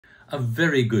A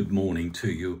very good morning to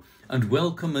you, and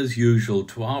welcome as usual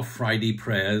to our Friday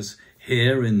prayers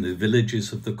here in the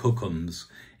villages of the Cookhams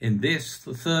in this,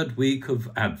 the third week of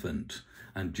Advent,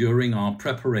 and during our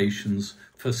preparations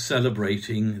for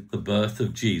celebrating the birth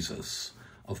of Jesus,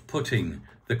 of putting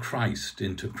the Christ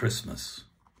into Christmas.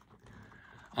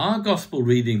 Our Gospel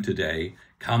reading today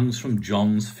comes from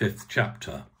John's 5th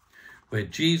chapter, where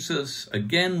Jesus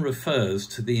again refers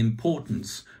to the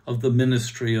importance of the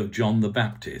ministry of John the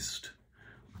Baptist.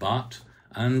 But,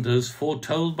 and as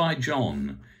foretold by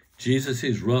John,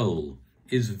 Jesus' role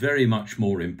is very much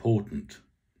more important.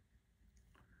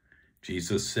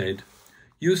 Jesus said,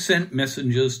 "You sent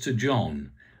messengers to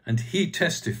John, and he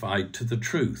testified to the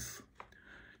truth.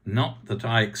 Not that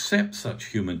I accept such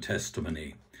human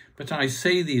testimony, but I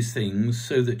say these things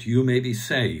so that you may be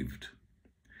saved.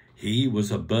 He was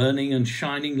a burning and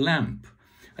shining lamp,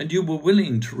 and you were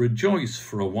willing to rejoice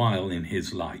for a while in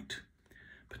his light.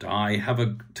 But I have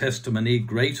a testimony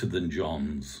greater than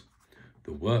John's.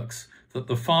 The works that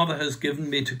the Father has given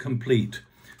me to complete,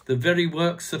 the very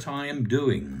works that I am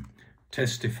doing,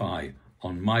 testify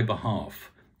on my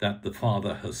behalf that the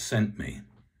Father has sent me."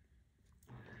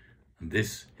 And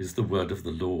this is the word of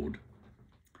the Lord.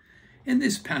 In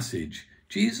this passage,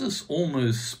 Jesus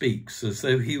almost speaks as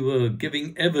though he were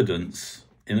giving evidence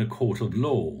in a court of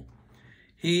law.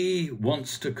 He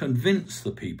wants to convince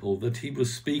the people that he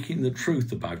was speaking the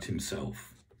truth about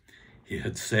himself. He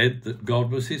had said that God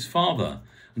was his Father,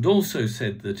 and also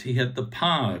said that he had the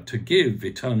power to give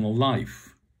eternal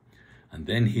life. And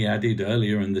then he added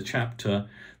earlier in the chapter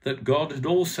that God had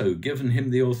also given him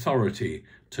the authority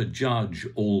to judge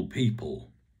all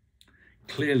people.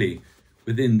 Clearly,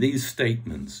 within these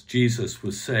statements, Jesus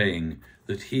was saying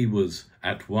that he was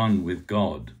at one with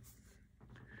God.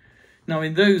 Now,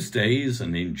 in those days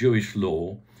and in Jewish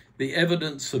law, the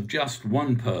evidence of just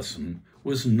one person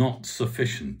was not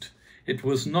sufficient. It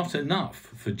was not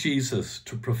enough for Jesus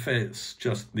to profess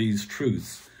just these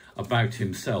truths about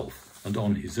himself and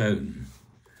on his own.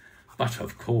 But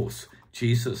of course,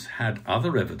 Jesus had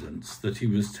other evidence that he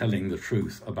was telling the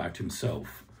truth about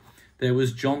himself. There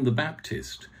was John the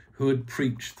Baptist, who had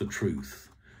preached the truth.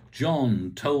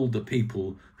 John told the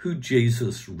people who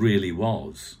Jesus really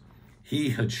was.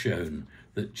 He had shown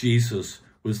that Jesus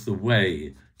was the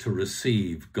way to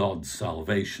receive God's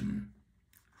salvation.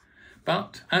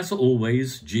 But, as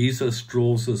always, Jesus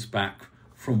draws us back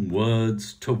from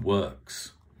words to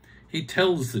works. He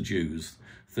tells the Jews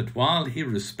that while he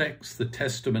respects the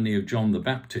testimony of John the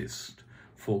Baptist,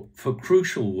 for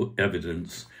crucial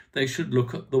evidence, they should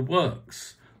look at the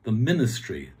works, the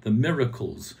ministry, the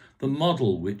miracles, the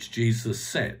model which Jesus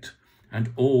set,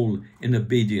 and all in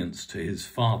obedience to his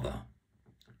Father.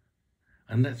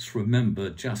 And let's remember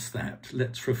just that.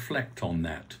 Let's reflect on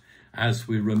that as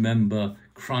we remember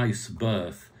Christ's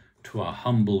birth to a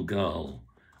humble girl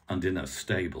and in a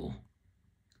stable.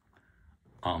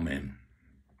 Amen.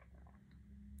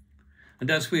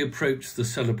 And as we approach the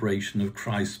celebration of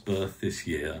Christ's birth this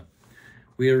year,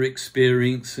 we are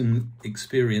experiencing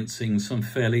some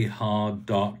fairly hard,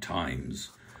 dark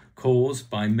times caused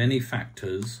by many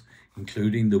factors,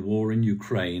 including the war in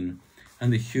Ukraine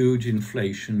and the huge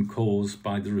inflation caused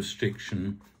by the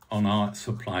restriction on our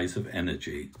supplies of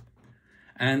energy.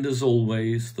 And as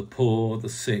always, the poor, the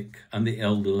sick, and the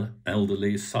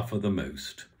elderly suffer the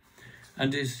most.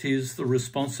 And it is the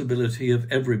responsibility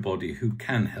of everybody who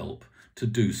can help to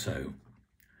do so.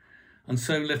 And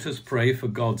so let us pray for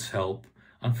God's help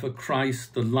and for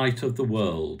Christ, the light of the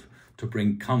world, to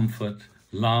bring comfort,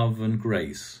 love, and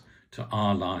grace to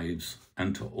our lives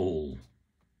and to all.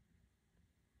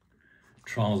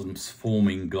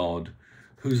 Transforming God,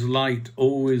 whose light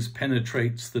always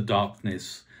penetrates the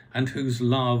darkness and whose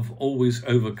love always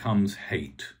overcomes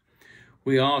hate,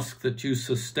 we ask that you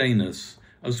sustain us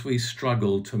as we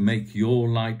struggle to make your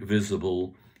light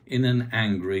visible in an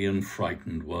angry and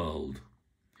frightened world.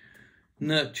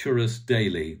 Nurture us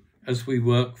daily as we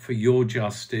work for your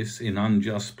justice in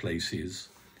unjust places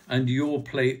and your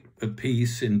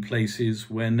peace in places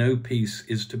where no peace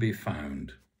is to be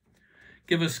found.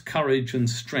 Give us courage and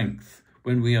strength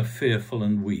when we are fearful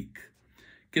and weak.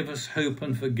 Give us hope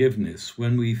and forgiveness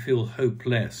when we feel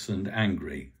hopeless and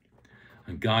angry.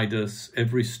 And guide us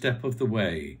every step of the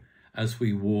way as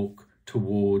we walk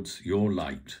towards your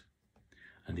light.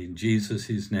 And in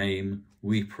Jesus' name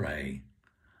we pray.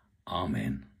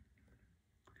 Amen.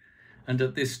 And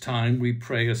at this time we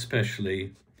pray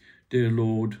especially, dear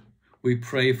Lord, we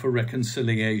pray for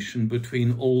reconciliation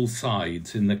between all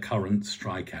sides in the current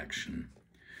strike action.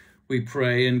 We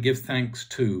pray and give thanks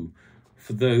too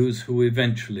for those who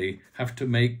eventually have to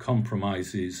make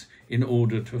compromises in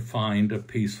order to find a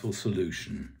peaceful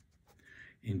solution.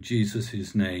 In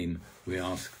Jesus' name we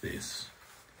ask this.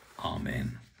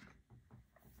 Amen.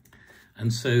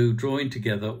 And so, drawing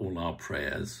together all our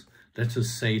prayers, let us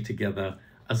say together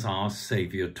as our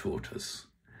Saviour taught us,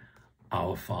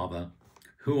 Our Father,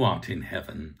 who art in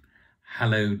heaven,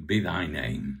 hallowed be thy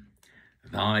name.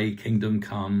 Thy kingdom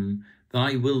come,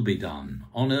 thy will be done,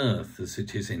 on earth as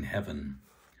it is in heaven.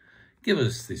 Give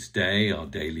us this day our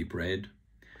daily bread,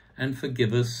 and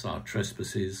forgive us our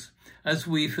trespasses, as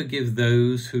we forgive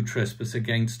those who trespass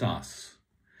against us.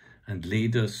 And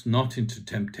lead us not into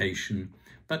temptation,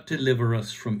 but deliver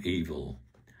us from evil.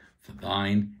 For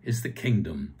thine is the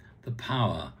kingdom, the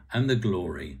power, and the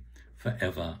glory, for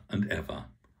ever and ever.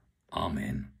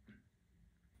 Amen.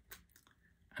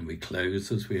 And we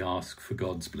close as we ask for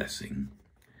God's blessing.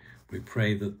 We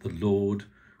pray that the Lord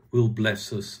will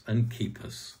bless us and keep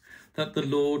us, that the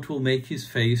Lord will make his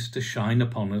face to shine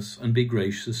upon us and be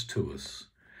gracious to us,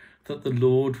 that the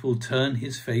Lord will turn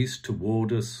his face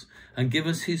toward us and give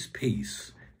us his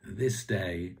peace this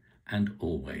day and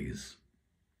always.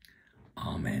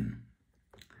 Amen.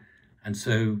 And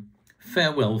so,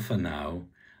 farewell for now,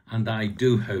 and I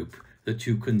do hope that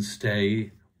you can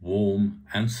stay warm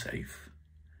and safe.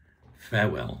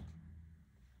 Farewell.